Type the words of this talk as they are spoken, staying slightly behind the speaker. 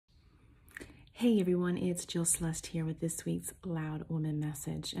Hey everyone, it's Jill Celeste here with this week's Loud Woman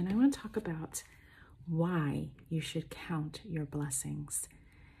message, and I want to talk about why you should count your blessings.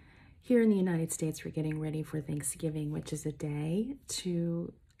 Here in the United States, we're getting ready for Thanksgiving, which is a day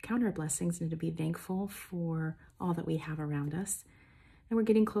to count our blessings and to be thankful for all that we have around us. And we're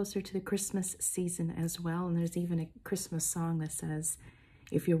getting closer to the Christmas season as well, and there's even a Christmas song that says,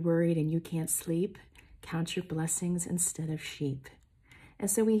 if you're worried and you can't sleep, count your blessings instead of sheep. And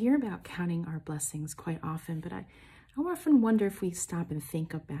so we hear about counting our blessings quite often, but I often wonder if we stop and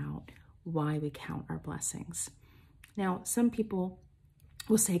think about why we count our blessings. Now, some people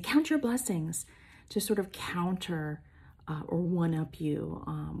will say, count your blessings to sort of counter or one-up you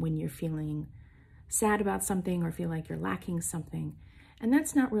when you're feeling sad about something or feel like you're lacking something. And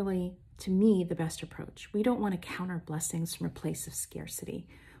that's not really, to me, the best approach. We don't want to count our blessings from a place of scarcity.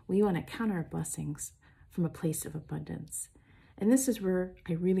 We want to count our blessings from a place of abundance. And this is where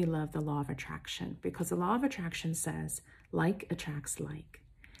I really love the law of attraction, because the law of attraction says like attracts like.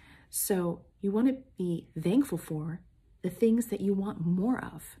 So you want to be thankful for the things that you want more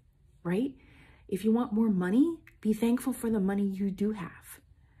of, right? If you want more money, be thankful for the money you do have,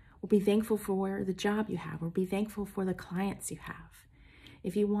 or be thankful for the job you have, or be thankful for the clients you have.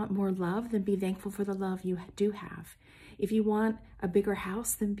 If you want more love, then be thankful for the love you do have. If you want a bigger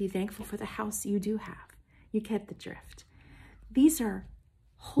house, then be thankful for the house you do have. You get the drift. These are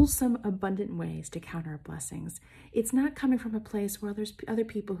wholesome, abundant ways to count our blessings. It's not coming from a place where there's other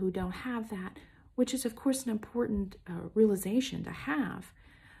people who don't have that, which is, of course, an important realization to have.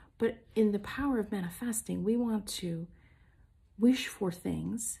 But in the power of manifesting, we want to wish for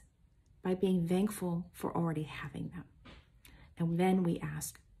things by being thankful for already having them. And then we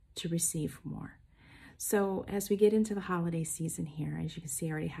ask to receive more. So as we get into the holiday season here, as you can see,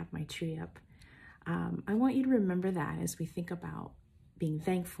 I already have my tree up. I want you to remember that as we think about being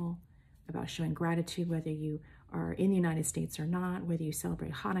thankful, about showing gratitude, whether you are in the United States or not, whether you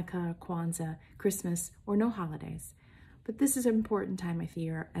celebrate Hanukkah, Kwanzaa, Christmas, or no holidays. But this is an important time of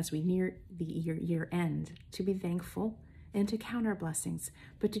year as we near the year end to be thankful and to count our blessings,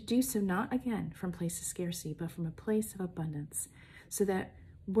 but to do so not, again, from a place of scarcity, but from a place of abundance, so that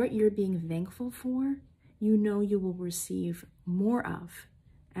what you're being thankful for, you know you will receive more of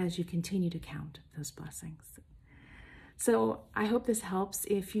as you continue to count those blessings. So I hope this helps.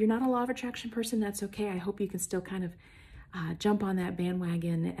 If you're not a law of attraction person, that's okay. I hope you can still kind of jump on that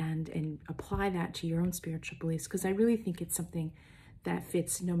bandwagon and apply that to your own spiritual beliefs, because I really think it's something that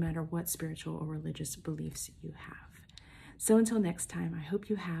fits no matter what spiritual or religious beliefs you have. So until next time, I hope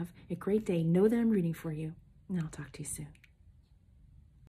you have a great day. Know that I'm rooting for you, and I'll talk to you soon.